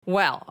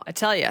Well, I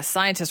tell you,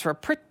 scientists were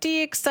pretty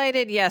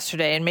excited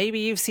yesterday, and maybe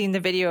you've seen the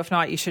video. If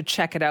not, you should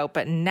check it out.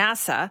 But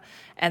NASA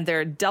and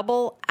their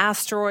Double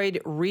Asteroid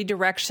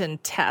Redirection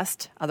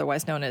Test,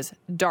 otherwise known as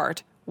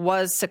DART,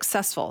 was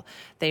successful.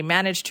 They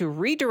managed to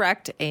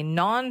redirect a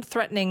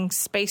non-threatening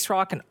space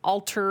rock and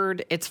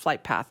altered its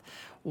flight path.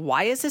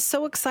 Why is this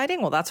so exciting?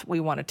 Well, that's what we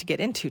wanted to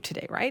get into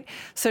today, right?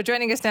 So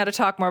joining us now to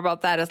talk more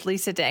about that is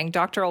Lisa Dang,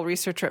 doctoral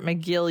researcher at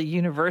McGill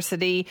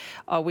University.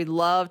 We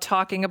love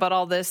talking about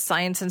all this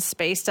science and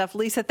space stuff.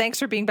 Lisa, thanks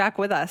for being back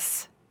with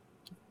us.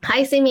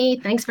 Hi, Simi.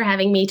 Thanks for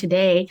having me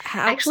today.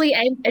 Actually,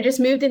 I just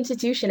moved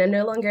institution. I'm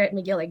no longer at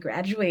McGill. I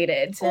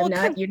graduated, so I'm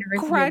now at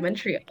University of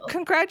Montreal.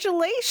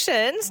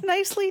 Congratulations.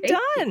 Nicely Thank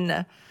done.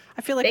 you.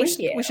 I feel like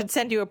we should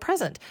send you a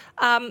present.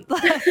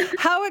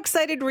 How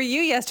excited were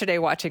you yesterday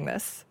watching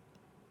this?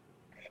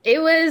 It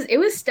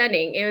was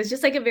stunning. It was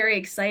just like a very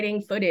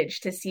exciting footage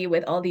to see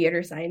with all the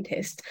other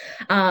scientists.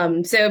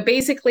 So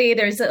basically,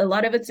 there's a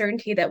lot of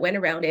uncertainty that went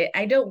around it.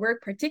 I don't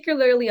work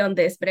particularly on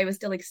this, but I was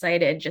still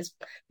excited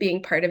just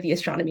being part of the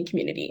astronomy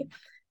community.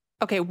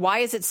 Okay, why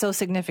is it so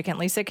significant?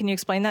 Lisa, can you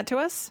explain that to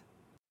us?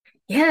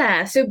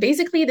 Yeah, so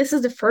basically, this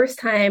is the first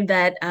time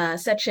that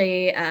such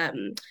how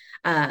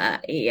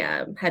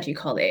do you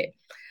call it?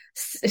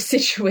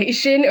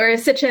 Situation or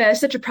such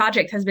a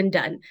project has been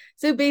done.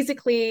 So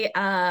basically,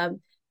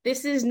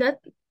 this is not,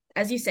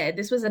 as you said,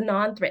 this was a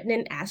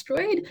non-threatening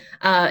asteroid.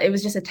 It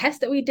was just a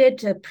test that we did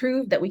to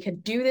prove that we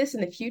could do this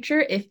in the future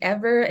if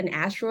ever an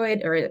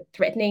asteroid or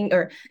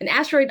an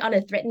asteroid on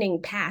a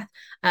threatening path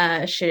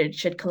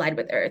should collide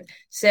with Earth.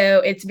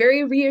 So it's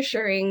very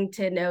reassuring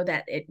to know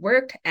that it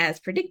worked as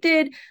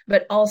predicted,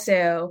 but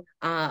also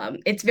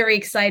it's very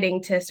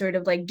exciting to sort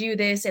of like do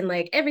this and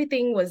like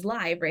everything was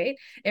live, right?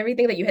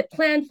 Everything that you had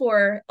planned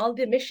for, all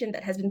the mission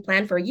that has been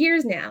planned for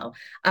years now,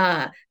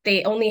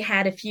 they only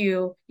had a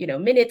few,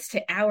 minutes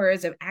to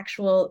hours of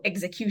actual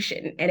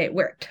execution, and it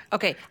worked.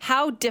 Okay,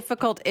 how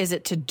difficult is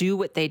it to do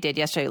what they did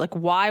yesterday? Like,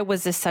 why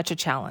was this such a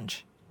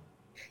challenge?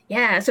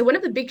 Yeah, so one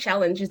of the big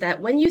challenges is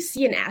that when you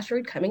see an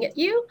asteroid coming at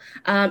you,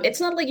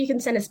 it's not like you can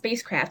send a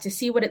spacecraft to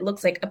see what it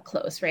looks like up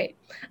close, right?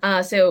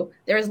 So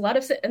there was a lot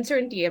of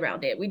uncertainty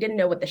around it. We didn't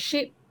know what the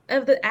shape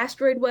of the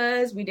asteroid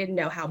was. We didn't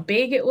know how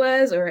big it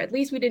was, or at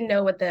least we didn't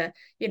know what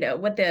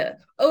the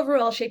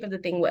overall shape of the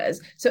thing was.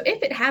 So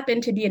if it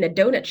happened to be in a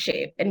donut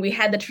shape and we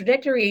had the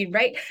trajectory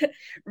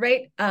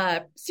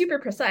super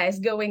precise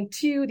going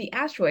to the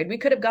asteroid, we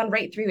could have gone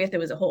right through if there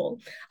was a hole.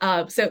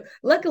 So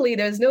luckily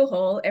there was no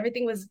hole.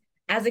 Everything was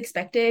as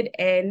expected,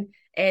 and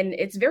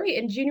it's very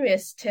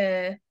ingenious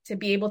to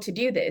be able to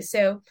do this.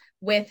 So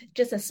with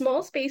just a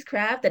small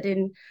spacecraft that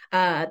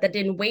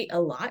didn't weigh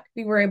a lot,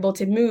 we were able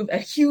to move a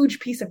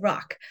huge piece of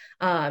rock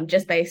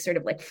just by sort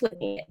of like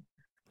flipping it.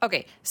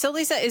 Okay, so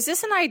Lisa, is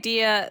this an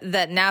idea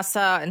that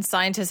NASA and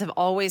scientists have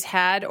always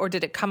had, or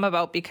did it come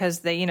about because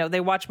they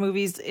watch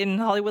movies in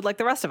Hollywood like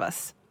the rest of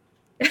us?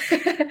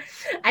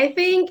 I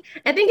think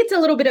it's a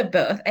little bit of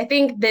both. I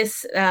think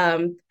this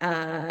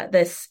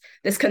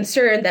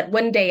concern that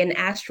one day an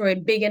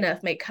asteroid big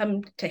enough might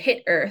come to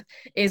hit Earth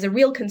is a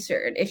real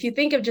concern. If you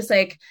think of just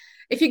like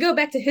if you go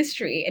back to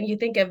history and you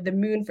think of the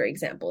moon, for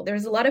example,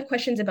 there's a lot of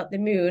questions about the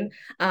moon.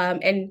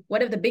 And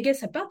one of the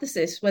biggest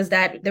hypotheses was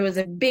that there was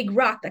a big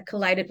rock that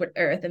collided with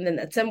Earth. And then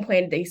at some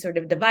point, they sort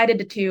of divided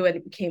the two and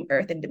it became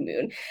Earth and the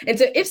moon. And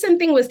so if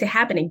something was to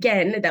happen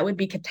again, that would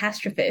be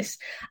catastrophist.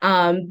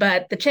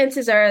 But the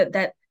chances are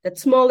that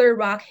smaller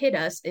rock hit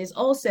us is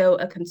also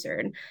a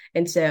concern.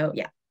 And so,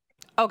 yeah.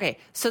 Okay,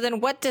 so then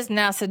what does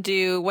NASA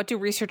do? What do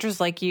researchers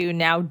like you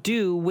now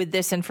do with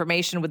this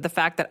information, with the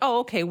fact that,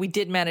 we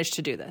did manage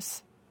to do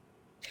this?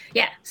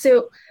 Yeah.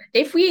 So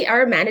if we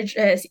did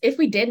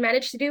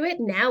manage to do it,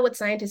 now what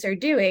scientists are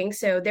doing,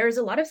 so there's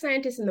a lot of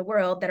scientists in the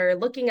world that are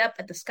looking up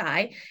at the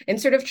sky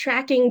and sort of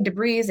tracking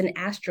debris and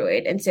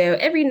asteroid. And so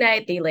every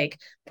night they like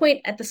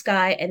point at the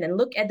sky and then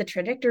look at the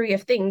trajectory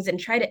of things and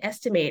try to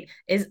estimate,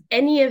 is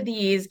any of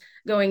these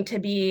going to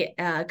be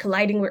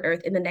colliding with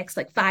Earth in the next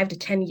like 5 to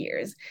 10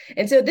 years?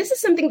 And so this is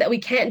something that we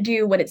can't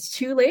do when it's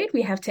too late.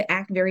 We have to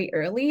act very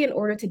early in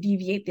order to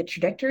deviate the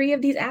trajectory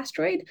of these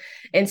asteroids.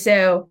 And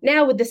so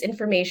now with this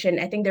information,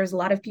 I think there's a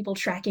lot of people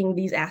tracking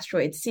these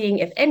asteroids, seeing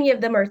if any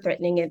of them are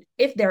threatening, and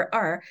if there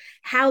are,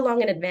 how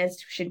long in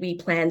advance should we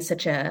plan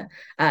such a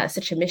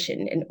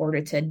mission in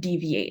order to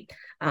deviate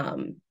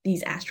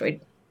these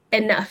asteroids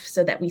enough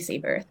so that we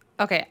save Earth.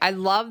 Okay, I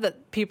love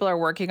that people are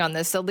working on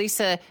this. So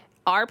Lisa,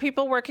 are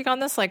people working on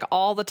this like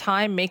all the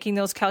time, making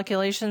those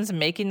calculations and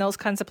making those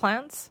kinds of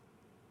plans?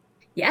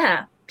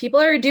 Yeah,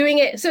 people are doing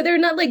it. So they're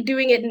not like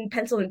doing it in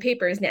pencil and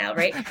papers now,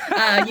 right?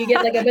 You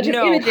get like a bunch of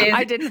images.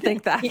 I didn't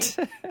think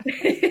that.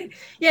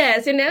 Yeah,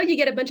 so now you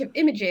get a bunch of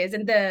images,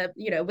 and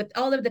with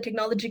all of the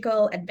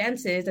technological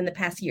advances in the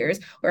past years,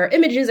 where our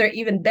images are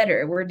even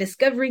better. We're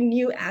discovering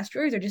new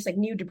asteroids or just like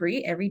new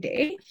debris every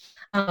day.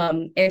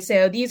 And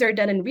so these are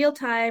done in real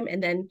time,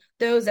 and then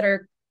those that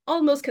are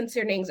almost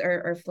concerning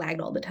are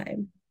flagged all the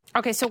time.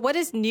 Okay, so what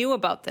is new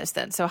about this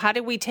then? So how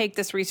do we take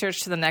this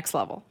research to the next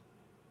level?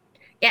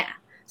 Yeah.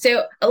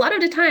 So a lot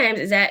of the times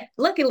is that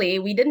luckily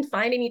we didn't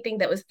find anything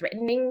that was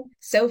threatening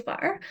so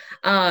far.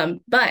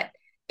 But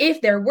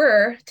if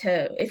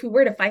we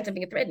were to find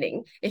something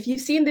threatening, if you've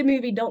seen the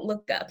movie Don't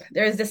Look Up,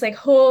 there's this like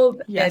whole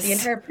the Yes.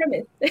 entire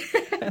premise.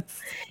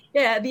 Yes.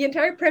 Yeah, the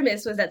entire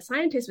premise was that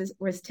scientists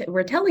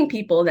were telling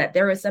people that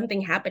there was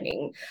something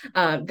happening,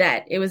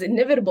 that it was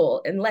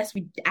inevitable unless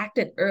we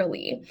acted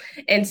early.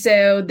 And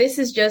so this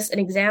is just an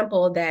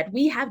example that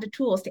we have the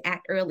tools to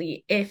act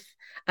early if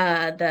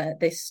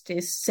this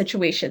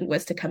situation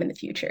was to come in the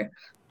future.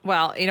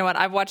 Well, you know what?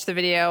 I've watched the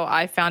video.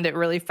 I found it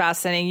really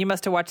fascinating. You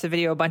must have watched the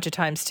video a bunch of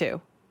times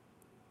too.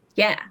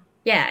 Yeah,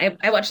 yeah,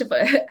 I watched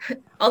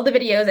all the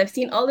videos. I've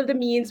seen all of the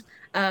memes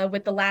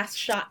with the last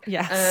shot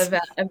Yes.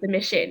 of the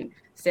mission.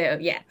 So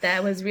yeah,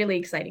 that was really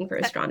exciting for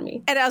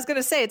astronomy. And I was going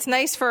to say, it's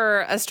nice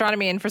for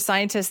astronomy and for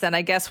scientists then,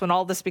 I guess, when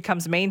all this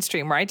becomes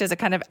mainstream, right? Does it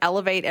kind of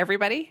elevate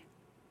everybody?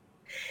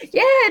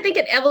 Yeah, I think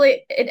it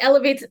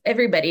elevates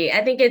everybody.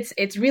 I think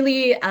it's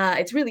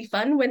really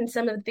fun when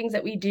some of the things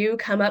that we do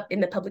come up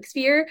in the public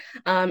sphere,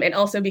 and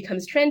also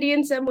becomes trendy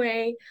in some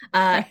way.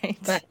 Right.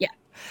 But yeah,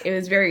 it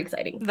was very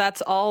exciting.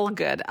 That's all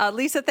good.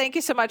 Lisa, thank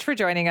you so much for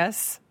joining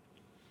us.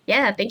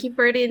 Yeah, thank you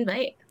for the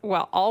invite.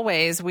 Well,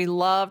 always. We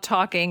love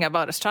talking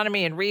about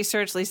astronomy and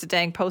research. Lisa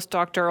Dang,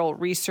 postdoctoral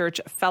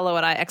research fellow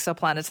at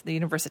iExoplanets at the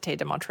Université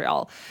de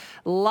Montréal.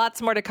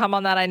 Lots more to come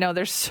on that. I know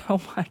there's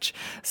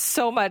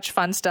so much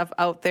fun stuff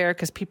out there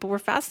because people were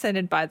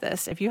fascinated by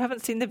this. If you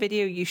haven't seen the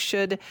video, you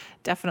should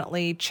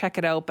definitely check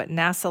it out. But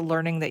NASA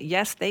learning that,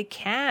 yes, they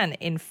can,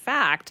 in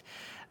fact,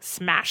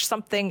 smash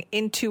something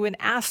into an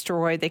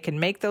asteroid. They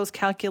can make those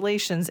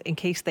calculations in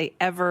case they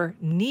ever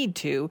need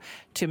to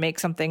make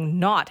something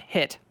not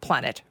hit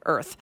planet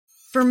Earth.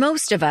 For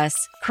most of us,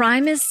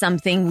 crime is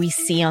something we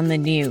see on the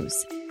news.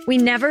 We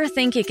never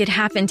think it could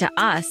happen to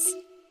us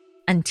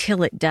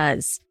until it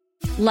does.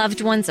 Loved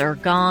ones are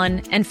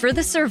gone, and for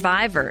the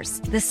survivors,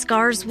 the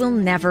scars will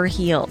never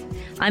heal.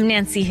 I'm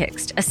Nancy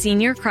Hixt, a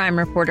senior crime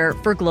reporter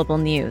for Global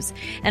News.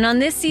 And on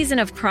this season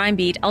of Crime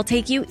Beat, I'll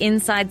take you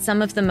inside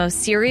some of the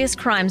most serious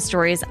crime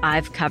stories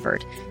I've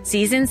covered.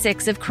 Season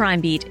 6 of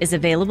Crime Beat is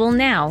available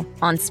now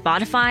on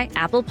Spotify,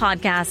 Apple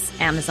Podcasts,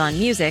 Amazon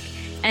Music,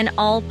 and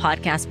all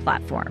podcast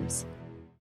platforms.